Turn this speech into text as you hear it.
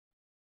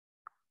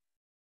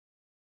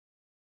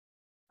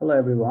Hello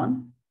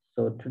everyone.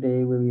 So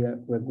today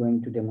we're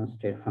going to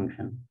demonstrate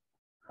function,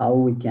 how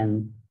we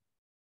can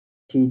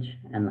teach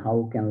and how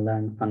we can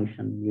learn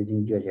function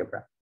using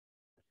GeoGebra.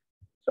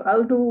 So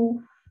I'll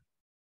do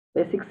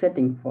basic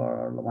setting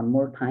for one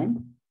more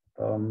time.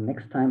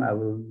 Next time I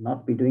will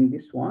not be doing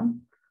this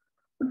one,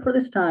 but for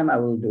this time I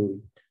will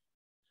do it.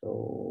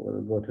 So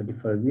we'll go to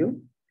default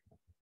view.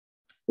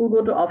 We'll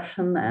go to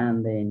option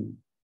and then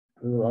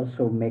we will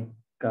also make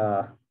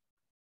the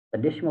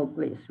decimal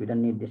place. We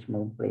don't need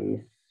decimal place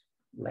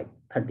like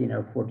 13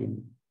 or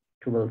 14,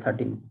 12,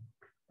 13.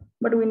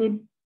 But we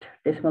need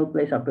decimal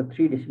place up to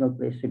 3 decimal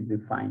place should be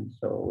fine.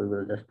 So we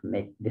will just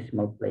make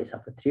decimal place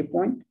up to 3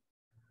 point.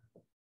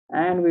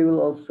 And we will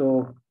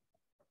also,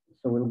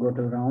 so we'll go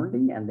to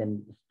rounding and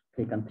then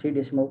click on 3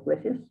 decimal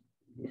places.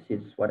 This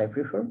is what I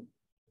prefer.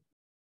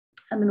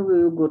 And then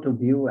we will go to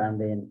view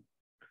and then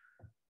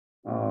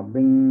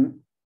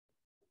bring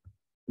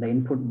the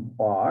input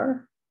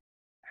bar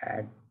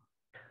at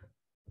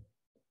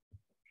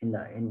in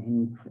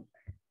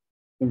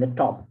the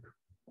top,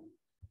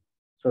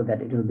 so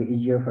that it will be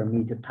easier for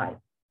me to type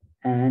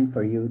and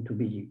for you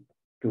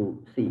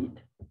to see it.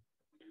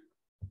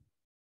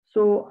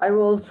 So I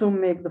will also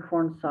make the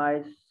font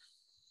size,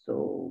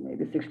 so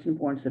maybe 16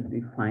 points should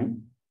be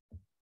fine.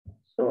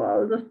 So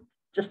I'll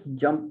just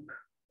jump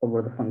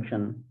over the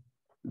function,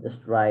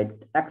 just write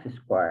x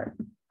squared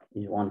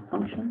is one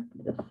function.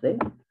 Let's say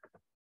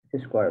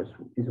x squared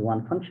is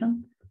one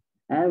function,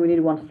 and we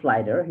need one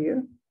slider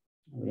here.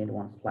 We need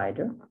one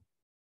slider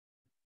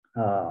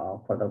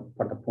for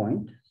the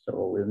point. So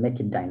we'll make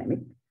it dynamic,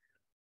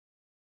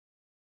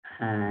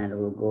 and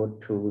we'll go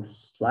to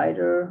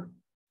slider.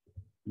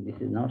 This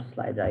is not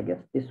slider, I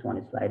guess. This one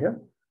is slider,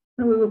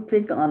 and we will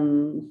click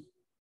on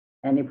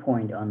any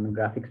point on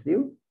graphics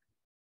view,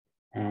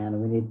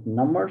 and we need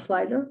number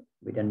slider.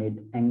 We don't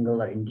need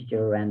angle or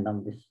integer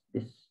random.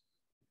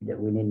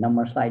 We need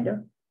number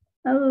slider,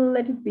 and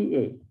let it be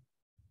a.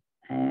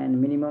 And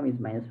minimum is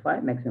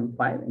 -5, maximum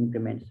 5.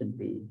 Increment should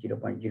be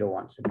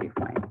 0.01 should be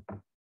fine.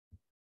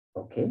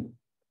 Okay.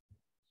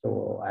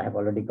 So I have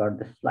already got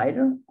the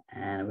slider,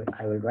 and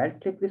I will right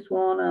click this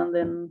one, and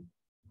then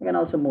I can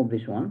also move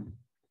this one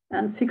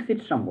and fix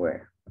it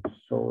somewhere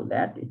so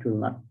that it will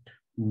not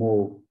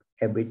move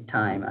every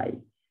time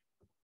I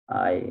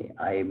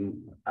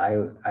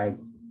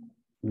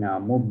now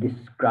move this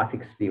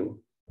graphics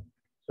view.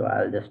 So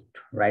I'll just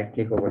right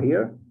click over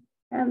here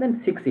and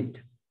then fix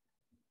it.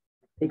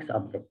 Fix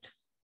object.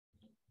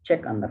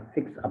 Check on the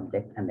fix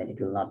object, and then it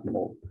will not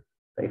move.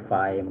 So if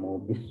I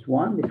move this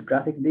one, this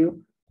graphics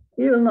view,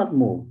 it will not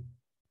move.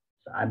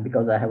 So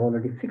because I have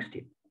already fixed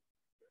it.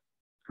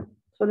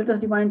 So let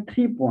us define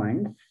 3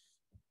 points.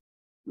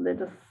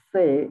 Let us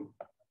say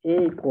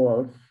a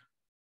equals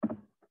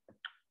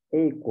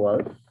a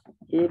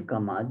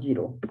comma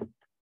 0.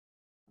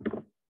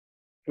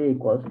 A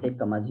equals a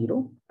comma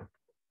 0,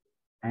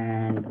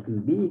 and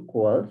b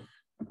equals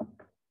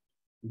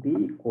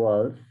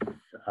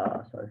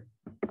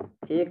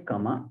a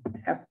comma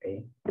fa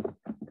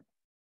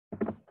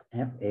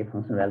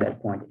function value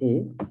at point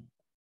A,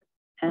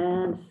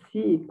 and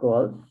c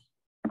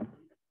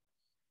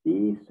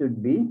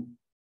should be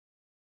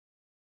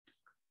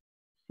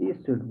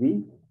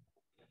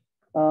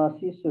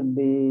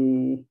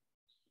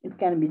it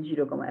can be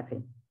 0 comma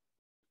fa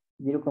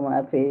 0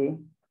 comma fa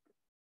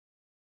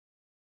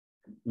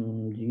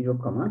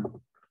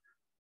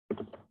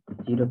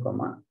 0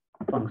 comma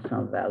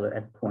functional value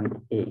at point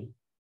A,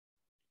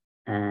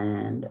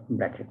 and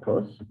bracket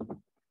close,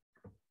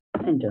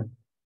 enter.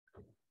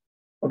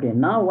 Okay,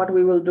 now what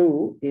we will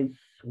do is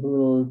we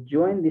will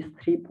join this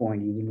 3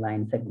 point using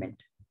line segment.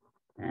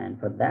 And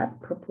for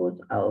that purpose,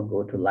 I'll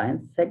go to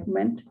line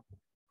segment,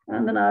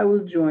 and then I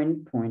will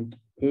join point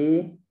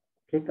A,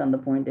 click on the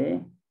point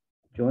A,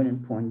 join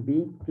in point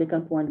B, click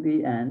on point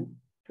B, and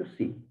to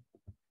C.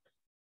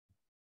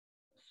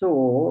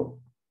 So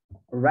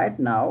right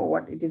now,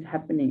 what's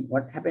happening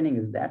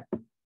is that,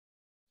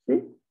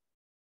 see,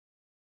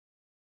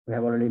 we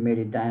have already made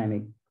it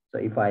dynamic. So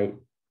if I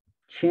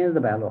change the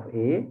value of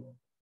A,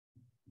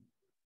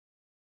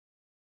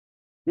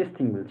 this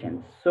thing will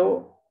change.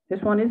 So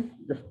this one is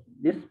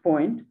this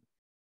point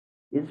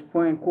is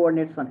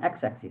coordinates on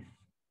x-axis.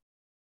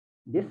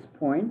 This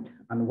point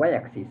on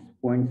y-axis,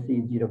 point C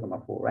is 0,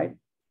 4, right?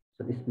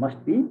 So this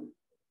must be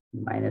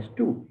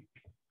 -2.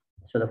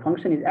 So the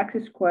function is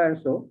x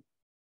squared, so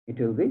it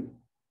will be,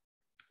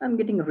 I'm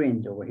getting a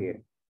range over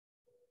here.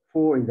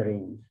 4 is the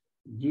range,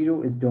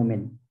 0 is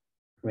domain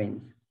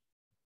range,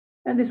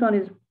 and this one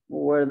is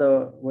where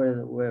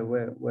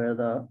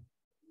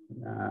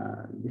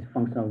this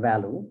functional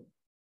value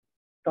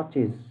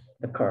touches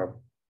the curve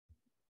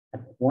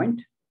at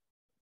point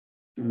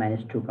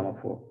 -2,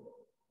 4.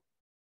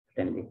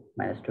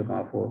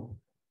 -2, 4.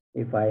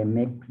 If I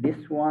make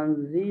this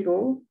one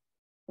 0,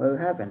 what will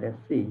happen?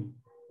 Let's see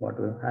what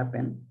will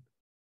happen.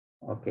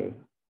 Okay.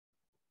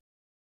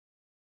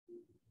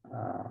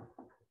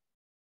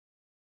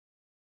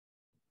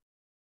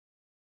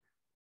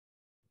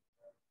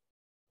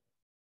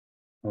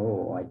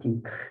 Oh, I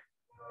think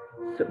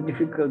So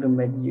difficult to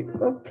make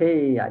zero.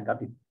 Okay, I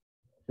got it.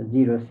 So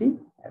 0, see,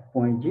 at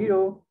point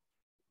 0,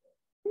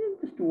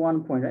 just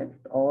 1 point, right?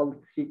 All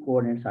 3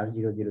 coordinates are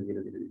 0, 0,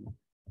 0, 0, 0.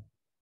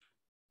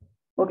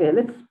 Okay,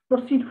 let's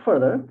proceed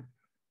further.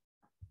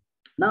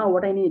 Now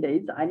what I need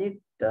is,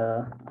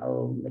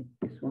 I'll make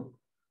this one.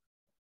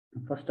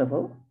 First of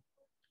all,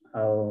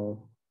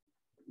 I'll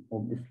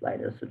move this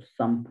slider to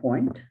some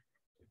point.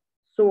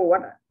 So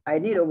what I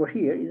need over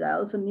here is I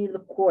also need the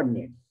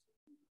coordinates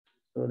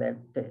so that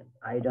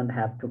I don't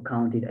have to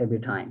count it every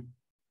time.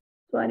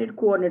 So I need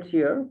coordinates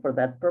here. For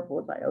that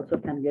purpose, I also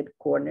can get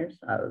coordinates.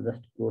 I'll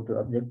just go to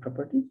object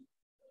properties.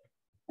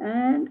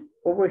 And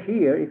over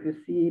here, if you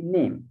see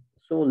name,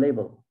 so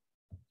label.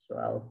 So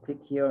I'll click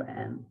here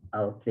and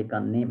I'll click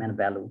on name and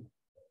value.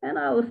 And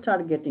I will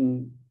start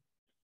getting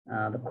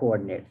the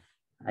coordinates.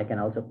 I can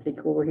also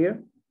click over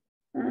here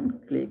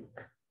and click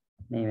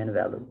name and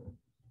value.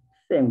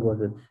 Same goes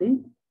with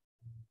C,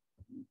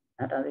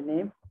 not only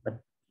name, but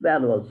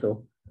value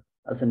also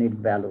need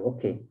value.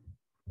 Okay.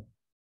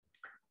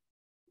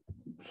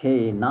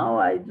 Okay, now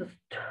I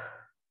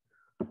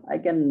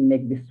can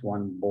make this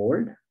one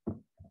bold.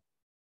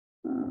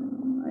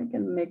 I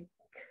can make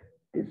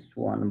this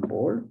one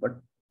bold,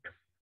 but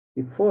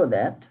before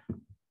that,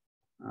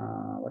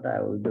 what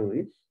I will do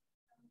is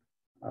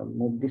I'll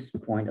move this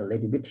point a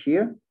little bit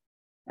here,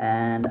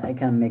 and I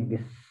can make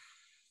this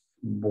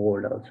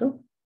bold also.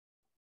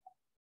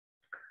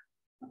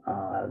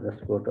 I'll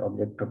just go to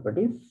object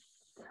properties.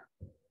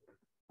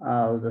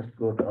 I'll just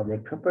go to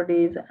object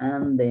properties,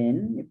 and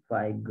then if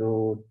I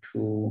go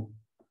to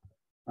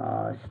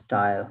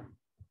style,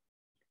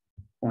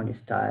 point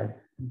style,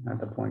 not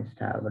the point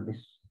style, but this.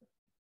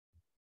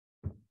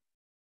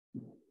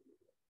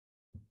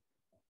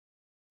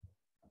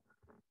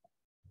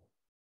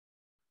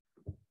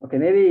 Okay,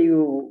 maybe we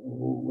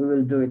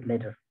will do it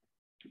later.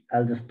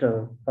 I'll just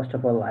first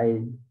of all,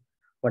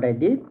 what I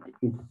did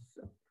is,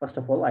 first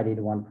of all, I did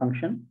one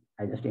function.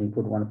 I just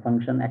input one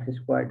function, x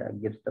squared,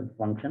 that gives the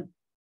function.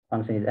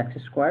 Function is x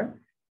squared.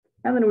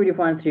 And then we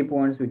define 3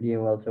 points. We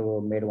also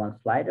made one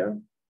slider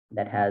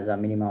that has a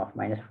minimum of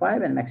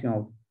 -5 and maximum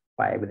of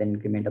 5 with an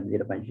increment of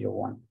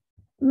 0.01.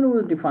 And we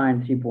will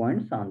define 3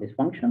 points on this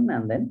function,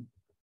 and then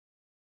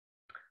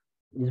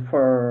is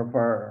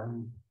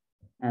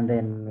and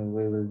then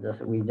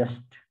we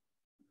just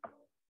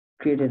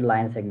created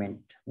line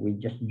segment. We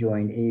just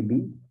joined A,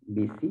 B,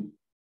 B, C.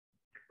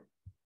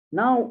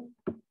 Now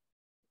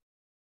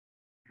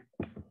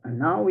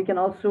we can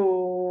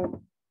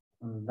also,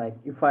 like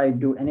if I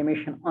do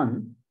animation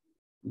on,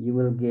 you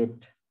will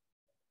get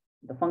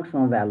the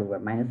functional value where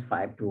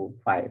 -5 to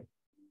 5.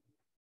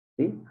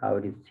 See how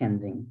it is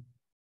changing.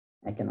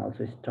 I can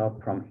also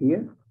stop from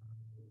here.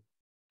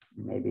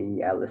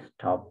 Maybe I will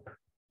stop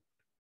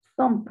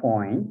some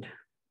point.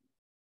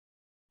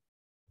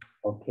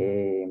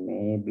 Okay,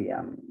 maybe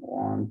I'm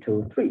 1,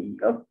 2, 3.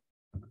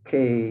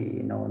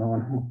 Okay, no.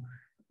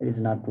 It is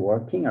not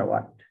working or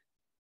what?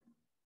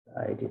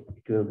 It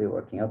will be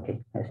working.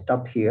 Okay, I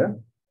stopped here.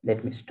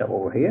 Let me stop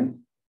over here.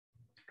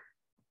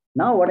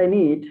 Now what I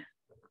need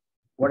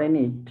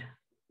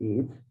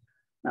is,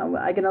 now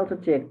I can also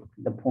check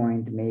the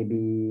point,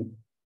 maybe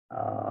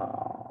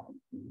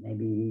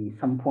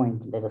some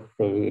point, let us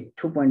say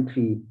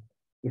 2.3.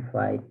 If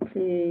I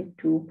click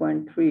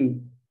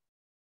 2.3,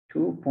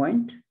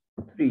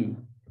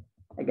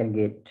 I can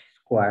get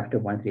square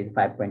 2.3 is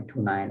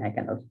 5.29. I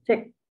can also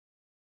check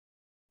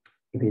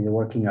if it is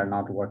working or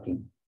not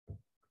working.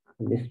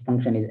 This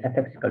function is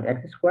fx equal to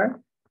x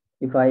squared.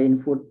 If I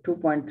input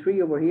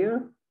 2.3 over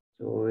here,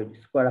 so its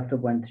square of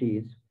 2.3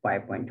 is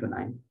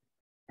 5.29.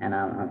 And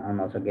I'm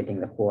also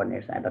getting the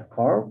coordinates and the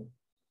curve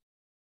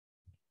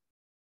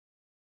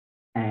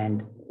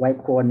and y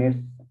coordinates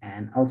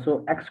and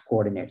also x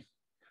coordinates.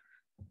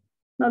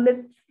 Now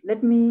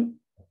let me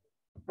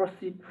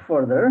proceed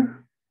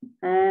further,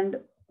 and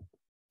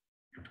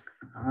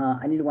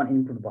I need one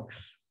input box.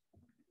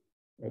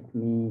 Let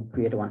me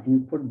create one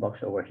input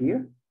box over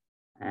here,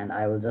 and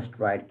I will just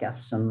write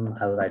caption.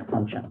 I will write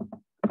function,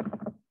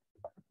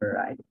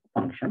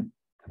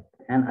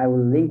 and I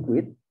will link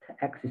with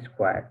x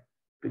squared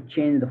to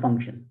change the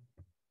function.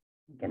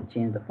 You can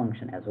change the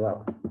function as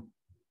well.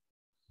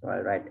 So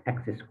I'll write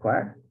x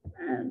squared,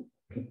 and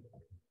okay.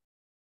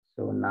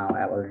 So now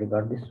I already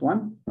got this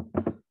one.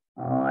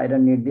 I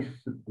don't need this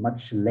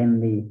much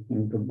lengthy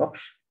input box.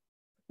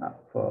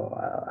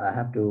 I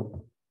have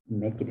to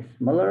make it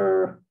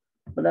smaller.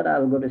 For that,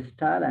 I'll go to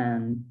style,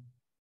 and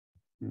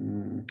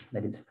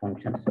that is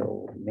function.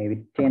 So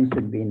maybe 10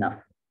 should be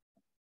enough.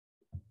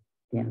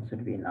 10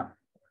 should be enough.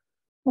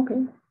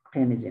 Okay,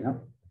 10 is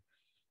enough.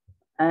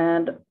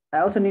 And I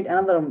also need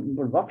another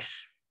input box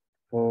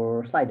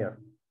for slider.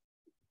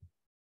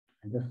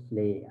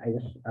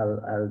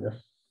 I'll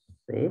just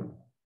say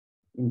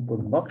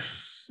input box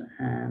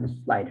and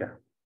slider.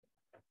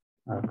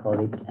 I'll call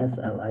it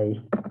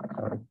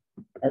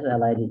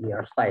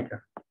SLIDR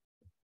slider.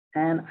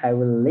 And I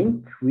will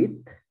link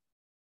with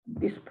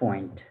this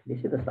point.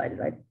 This is the slider,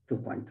 right?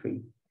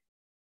 2.3.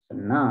 So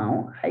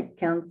now I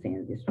can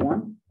change this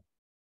one.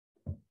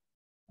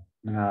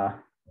 Uh,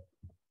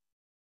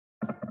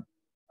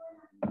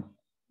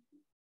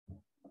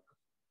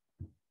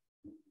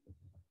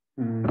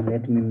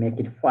 Let me make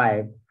it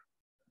 5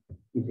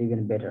 is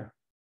even better.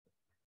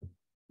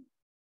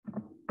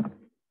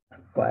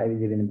 5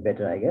 is even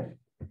better, I guess.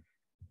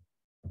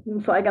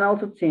 So I can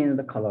also change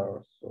the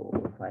color. So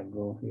if I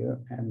go here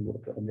and go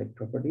to object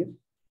properties,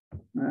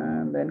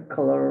 and then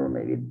color,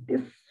 maybe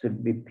this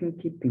should be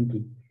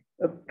pinky.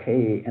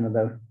 Okay,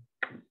 another,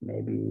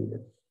 maybe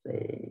let's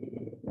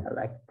say I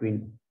like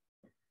green.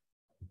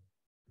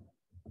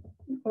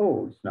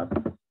 Oh, it's not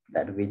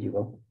that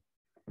visible.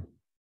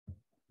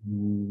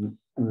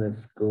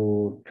 Let's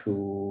go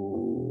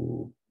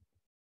to,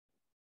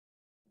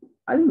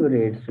 I think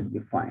red should be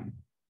fine.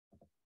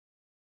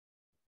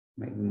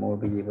 Maybe more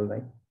visible,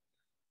 right?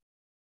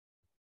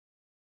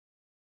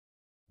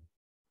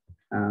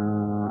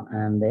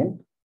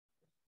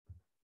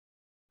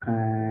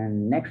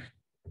 And next,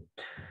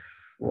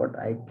 what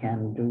I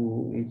can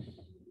do is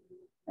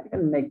I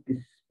can make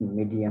this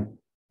medium.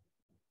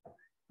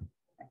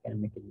 I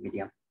can make it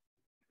medium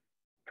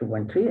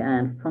 2.3,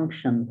 and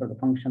function, for the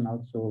function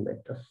also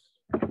let us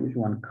choose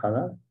one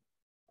color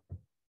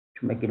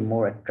to make it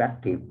more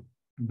attractive,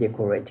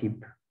 decorative.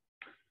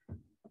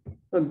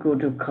 So go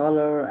to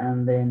color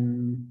and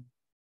then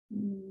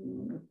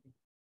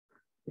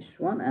this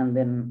one, and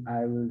then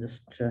I will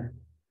just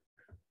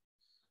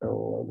so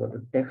I'll go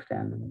to text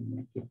and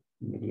make it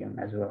medium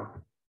as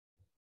well.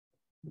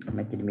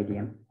 Make it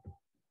medium.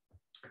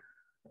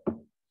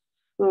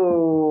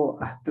 So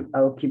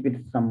I'll keep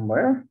it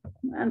somewhere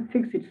and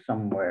fix it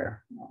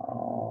somewhere.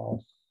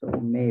 So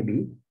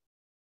maybe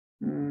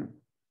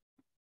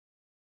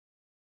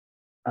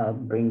I'll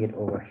bring it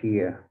over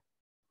here,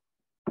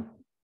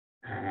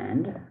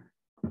 and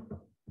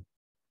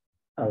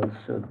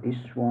also this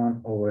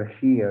one over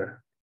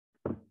here.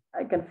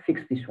 I can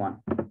fix this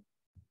one.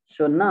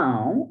 So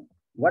now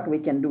what we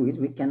can do is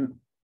we can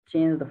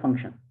change the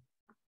function.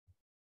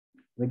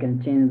 We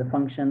can change the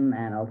function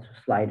and also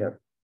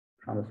slider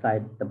from the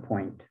side, the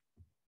point.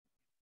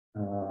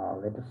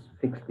 Let us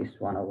fix this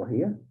one over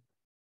here.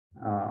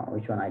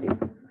 Which one I did?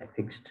 I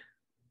fixed.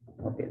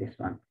 Okay, this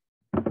one.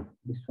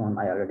 This one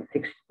I already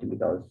fixed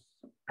because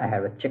I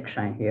have a check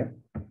sign here.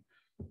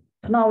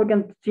 So now we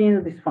can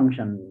change this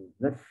function.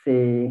 Let's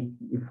say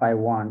if I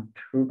want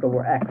root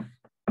over x,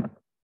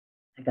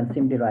 I can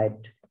simply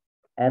write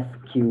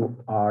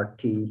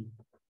sqrt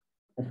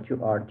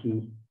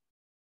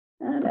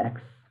and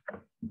x.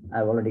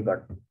 I've already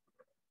got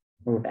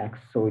root x,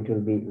 so it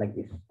will be like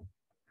this.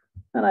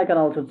 And I can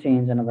also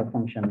change another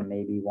function,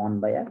 maybe 1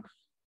 by x.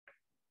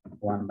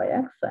 1 by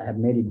x, I have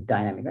made it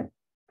dynamic, right?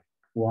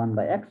 1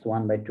 by x,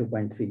 1 by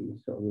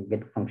 2.3. So we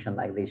get a function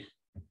like this.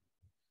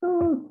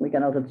 So we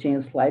can also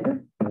change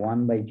slider.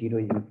 1 by 0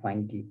 is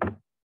infinity.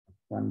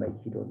 1 by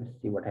 0,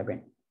 let's see what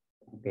happened.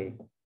 Okay,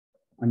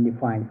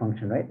 undefined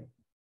function, right?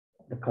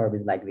 The curve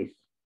is like this.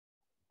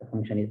 The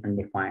function is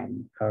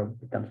undefined, curve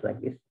becomes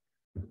like this.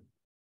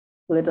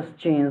 Let us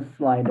change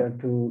slider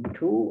to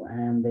 2,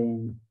 and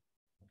then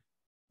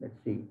let's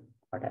see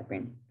what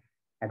happened.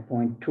 At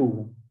point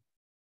 2,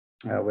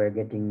 we're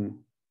getting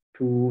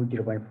 2,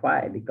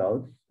 0.5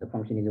 because the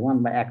function is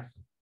 1 by x.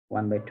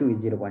 1 by 2 is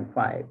 0.5.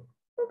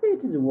 Okay,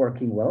 it is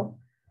working well.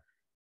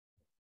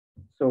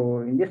 So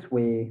in this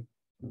way,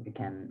 we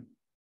can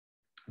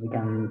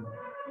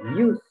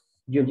use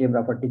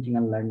GeoGebra for teaching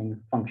and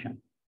learning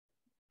function.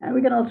 And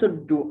we can also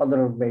do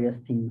other various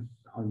things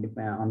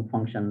on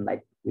function,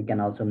 like we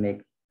can also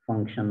make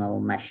functional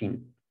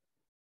machine.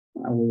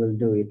 We will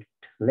do it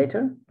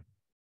later.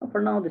 For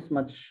now, this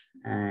much,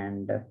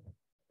 and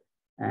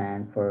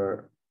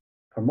for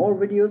more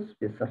videos,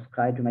 please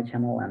subscribe to my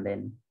channel, and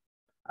then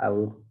I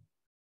will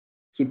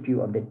keep you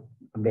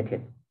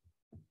updated.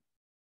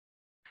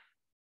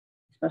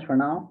 This much for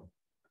now.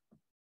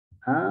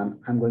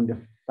 I'm going to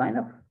sign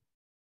up.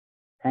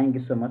 Thank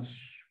you so much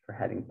for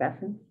having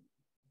patience.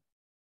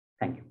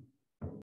 Thank you.